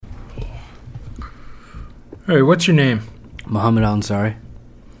All right, what's your name? Muhammad Ansari.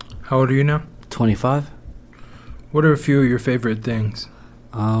 How old are you now? 25. What are a few of your favorite things?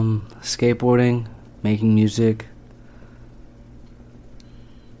 Skateboarding, making music,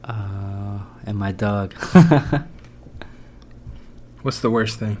 and my dog. What's the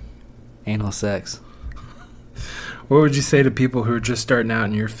worst thing? Anal sex. What would you say to people who are just starting out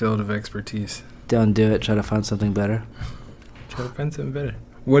in your field of expertise? Don't do it. Try to find something better. Try to find something better.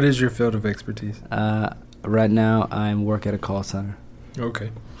 What is your field of expertise? Right now, I work at a call center.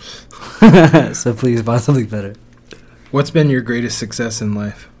 Okay. So please find something better. What's been your greatest success in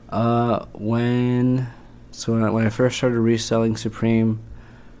life? When I first started reselling Supreme,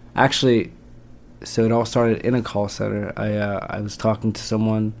 actually, so it all started in a call center. I was talking to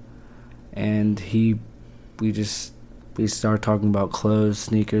someone, and we started talking about clothes,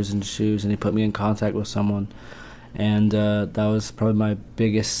 sneakers, and shoes, and he put me in contact with someone, and that was probably my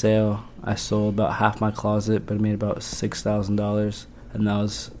biggest sale. I sold about half my closet, but I made about $6,000, and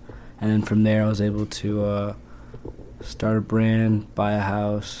then from there I was able to start a brand, buy a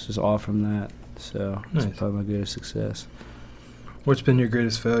house, just all from that. So nice. That's probably my greatest success. What's been your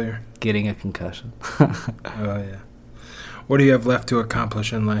greatest failure? Getting a concussion. Oh, yeah. What do you have left to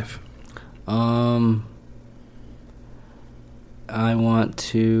accomplish in life? I want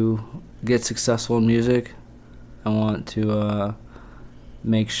to get successful in music. I want to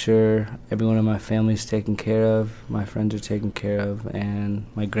make sure everyone in my family is taken care of, my friends are taken care of, and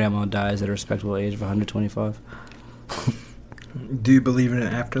my grandma dies at a respectable age of 125. Do you believe in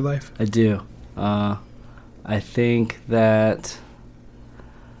an afterlife? I do. I think that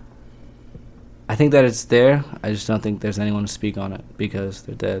it's there. I just don't think there's anyone to speak on it because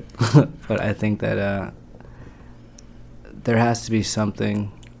they're dead. But I think that there has to be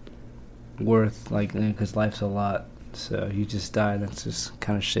something worth, because life's a lot. So you just die, that's just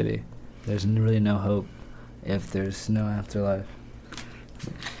kind of shitty. There's really no hope if there's no afterlife.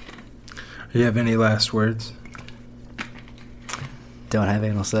 Do you have any last words? Don't have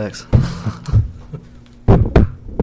anal sex.